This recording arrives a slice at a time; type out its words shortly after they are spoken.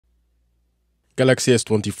Galaxy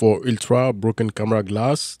S24 Ultra broken camera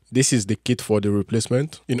glass. This is the kit for the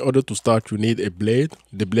replacement. In order to start, you need a blade.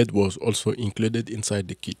 The blade was also included inside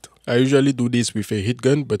the kit. I usually do this with a heat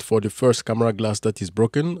gun, but for the first camera glass that is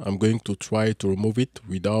broken, I'm going to try to remove it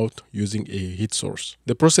without using a heat source.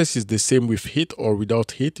 The process is the same with heat or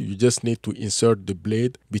without heat. You just need to insert the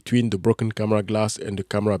blade between the broken camera glass and the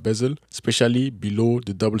camera bezel, especially below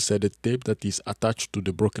the double-sided tape that is attached to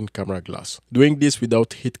the broken camera glass. Doing this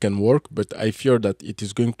without heat can work, but I fear that it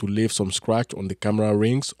is going to leave some scratch on the camera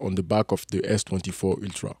rings on the back of the S24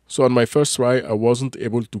 Ultra. So on my first try, I wasn't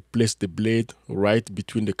able to place the blade right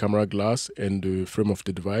between the camera glass and the frame of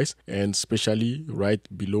the device, and especially right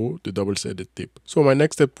below the double-sided tape. So my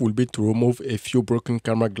next step will be to remove a few broken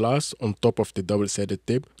camera glass on top of the double-sided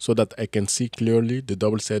tape so that I can see clearly the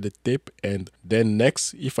double-sided tape, and then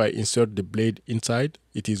next, if I insert the blade inside,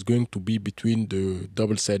 it is going to be between the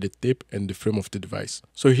double-sided tape and the frame of the device.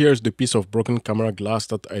 So here's the piece of broken camera glass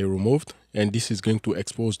that I removed, and this is going to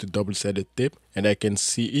expose the double-sided tape and I can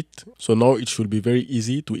see it. So now it should be very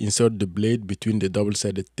easy to insert the blade between the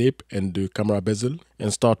double-sided tape and the camera bezel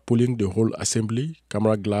and start pulling the whole assembly,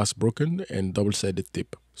 camera glass broken and double-sided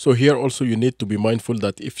tape. So here also you need to be mindful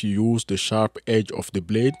that if you use the sharp edge of the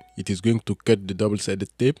blade, it is going to cut the double-sided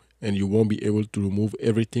tape and you won't be able to remove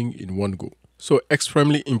everything in one go. So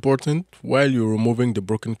extremely important, while you're removing the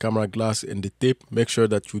broken camera glass and the tape, make sure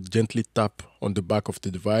that you gently tap on the back of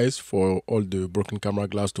the device for all the broken camera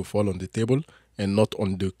glass to fall on the table and not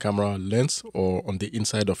on the camera lens or on the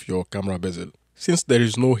inside of your camera bezel. Since there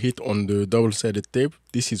is no heat on the double-sided tape,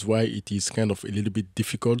 this is why it is kind of a little bit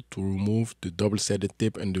difficult to remove the double-sided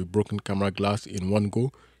tape and the broken camera glass in one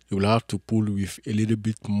go. You will have to pull with a little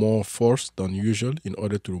bit more force than usual in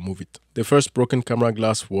order to remove it. The first broken camera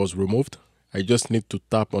glass was removed. I just need to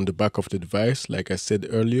tap on the back of the device, like I said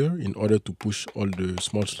earlier, in order to push all the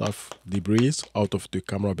small stuff, debris out of the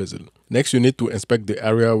camera bezel. Next, you need to inspect the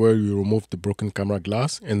area where you removed the broken camera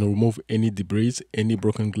glass and remove any debris, any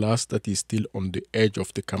broken glass that is still on the edge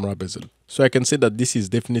of the camera bezel. So I can say that this is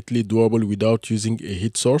definitely doable without using a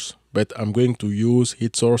heat source, but I'm going to use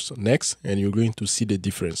heat source next and you're going to see the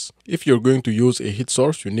difference. If you're going to use a heat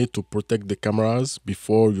source, you need to protect the cameras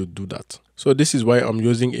before you do that. So this is why I'm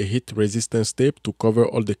using a heat resistance tape to cover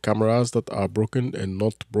all the cameras that are broken and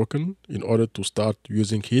not broken in order to start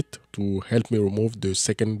using heat to help me remove the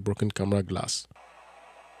second broken camera glass.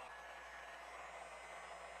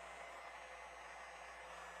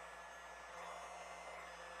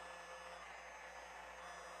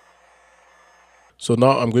 So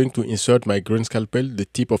now I'm going to insert my green scalpel, the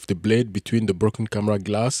tip of the blade between the broken camera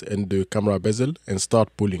glass and the camera bezel, and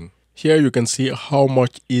start pulling. Here you can see how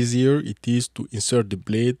much easier it is to insert the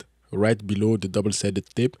blade right below the double-sided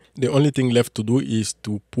tape. The only thing left to do is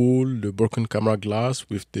to pull the broken camera glass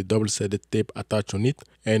with the double-sided tape attached on it.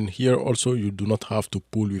 And here also you do not have to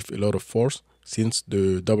pull with a lot of force since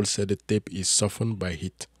the double-sided tape is softened by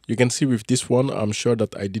heat. You can see with this one, I'm sure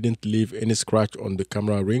that I didn't leave any scratch on the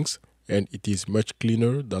camera rings, and it is much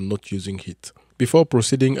cleaner than not using heat. Before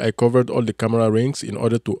proceeding, I covered all the camera rings in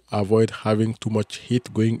order to avoid having too much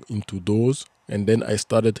heat going into those, and then I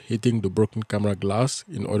started hitting the broken camera glass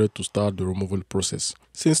in order to start the removal process.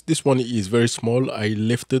 Since this one is very small, I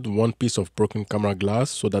lifted one piece of broken camera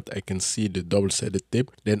glass so that I can see the double-sided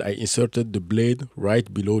tape. Then I inserted the blade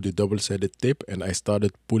right below the double-sided tape and I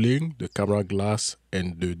started pulling the camera glass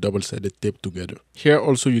and the double-sided tape together. Here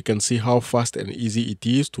also you can see how fast and easy it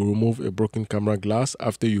is to remove a broken camera glass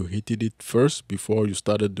after you heated it first before you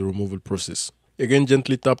started the removal process. Again,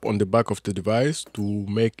 gently tap on the back of the device to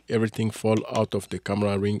make everything fall out of the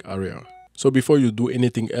camera ring area. So before you do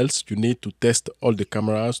anything else, you need to test all the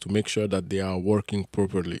cameras to make sure that they are working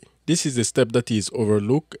properly. This is a step that is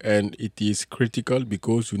overlooked and it is critical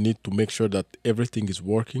because you need to make sure that everything is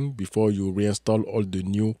working before you reinstall all the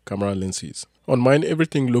new camera lenses. On mine,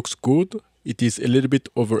 everything looks good. It is a little bit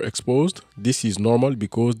overexposed. This is normal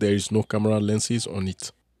because there is no camera lenses on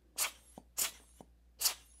it.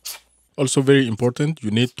 Also very important,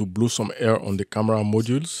 you need to blow some air on the camera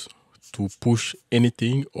modules to push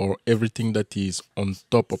anything or everything that is on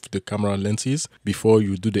top of the camera lenses before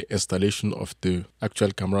you do the installation of the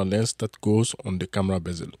actual camera lens that goes on the camera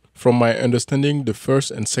bezel. From my understanding, the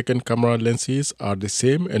first and second camera lenses are the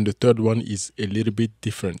same and the third one is a little bit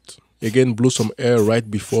different. Again, blow some air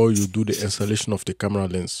right before you do the installation of the camera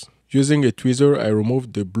lens. Using a tweezer, I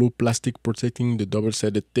removed the blue plastic protecting the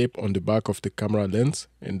double-sided tape on the back of the camera lens,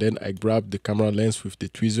 and then I grabbed the camera lens with the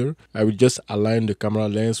tweezer. I will just align the camera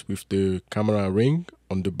lens with the camera ring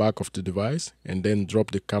on the back of the device and then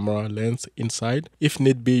drop the camera lens inside. If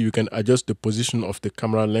need be, you can adjust the position of the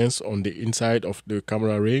camera lens on the inside of the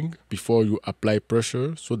camera ring before you apply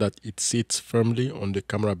pressure so that it sits firmly on the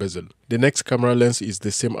camera bezel. The next camera lens is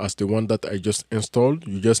the same as the one that I just installed.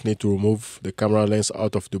 You just need to remove the camera lens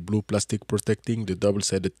out of the blue plastic protecting the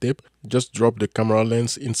double-sided tape. Just drop the camera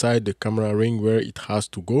lens inside the camera ring where it has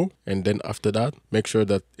to go, and then after that, make sure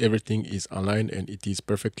that everything is aligned and it is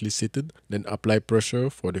perfectly seated. Then apply pressure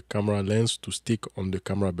for the camera lens to stick on the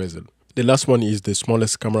camera bezel. The last one is the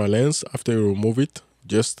smallest camera lens. After you remove it,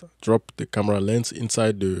 just drop the camera lens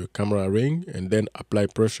inside the camera ring and then apply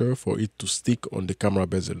pressure for it to stick on the camera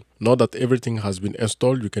bezel. Now that everything has been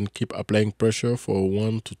installed, you can keep applying pressure for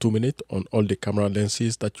 1 to 2 minutes on all the camera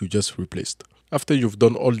lenses that you just replaced. After you've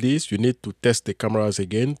done all this, you need to test the cameras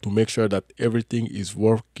again to make sure that everything is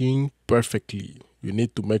working perfectly. You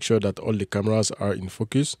need to make sure that all the cameras are in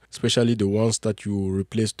focus, especially the ones that you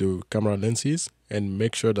replace the camera lenses, and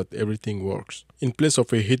make sure that everything works. In place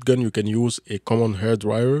of a heat gun, you can use a common hair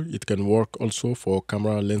dryer. It can work also for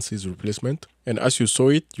camera lenses replacement. And as you saw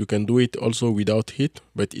it, you can do it also without heat,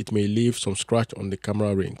 but it may leave some scratch on the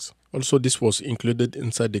camera rings. Also, this was included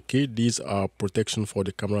inside the kit. These are protection for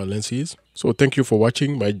the camera lenses. So thank you for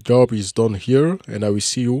watching. My job is done here, and I will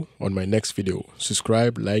see you on my next video.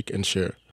 Subscribe, like, and share.